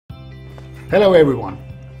Hello everyone.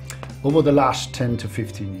 Over the last 10 to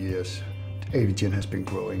 15 years, Aviagen has been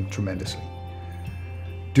growing tremendously.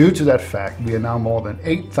 Due to that fact, we are now more than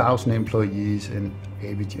 8,000 employees in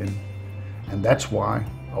Aviagen, and that's why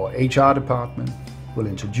our HR department will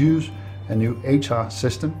introduce a new HR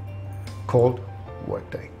system called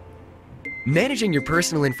Workday. Managing your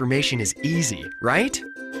personal information is easy, right?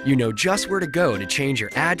 You know just where to go to change your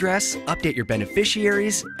address, update your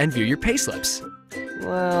beneficiaries, and view your payslips.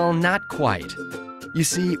 Well, not quite. You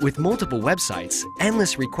see, with multiple websites,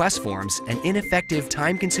 endless request forms, and ineffective,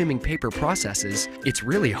 time-consuming paper processes, it's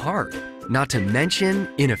really hard, not to mention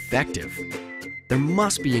ineffective. There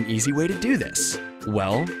must be an easy way to do this.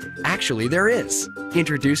 Well, actually there is.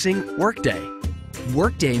 Introducing Workday.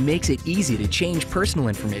 Workday makes it easy to change personal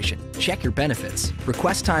information, check your benefits,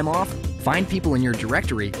 request time off, find people in your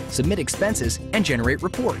directory, submit expenses, and generate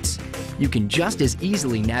reports. You can just as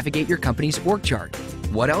easily navigate your company's org chart.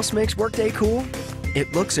 What else makes Workday cool?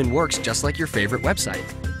 It looks and works just like your favorite website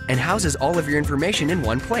and houses all of your information in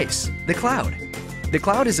one place, the cloud. The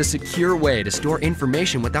cloud is a secure way to store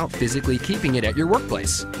information without physically keeping it at your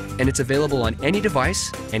workplace, and it's available on any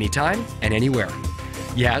device, anytime, and anywhere.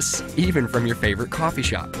 Yes, even from your favorite coffee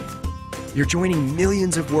shop. You're joining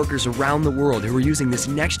millions of workers around the world who are using this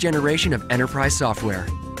next generation of enterprise software.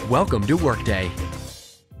 Welcome to Workday.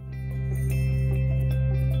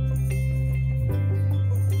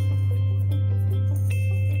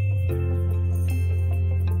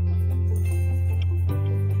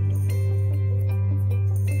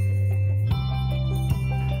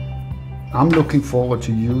 I'm looking forward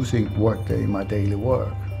to using Workday in my daily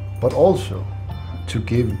work, but also to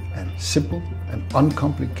give a simple and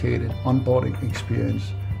uncomplicated onboarding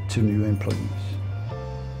experience to new employees.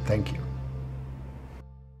 Thank you.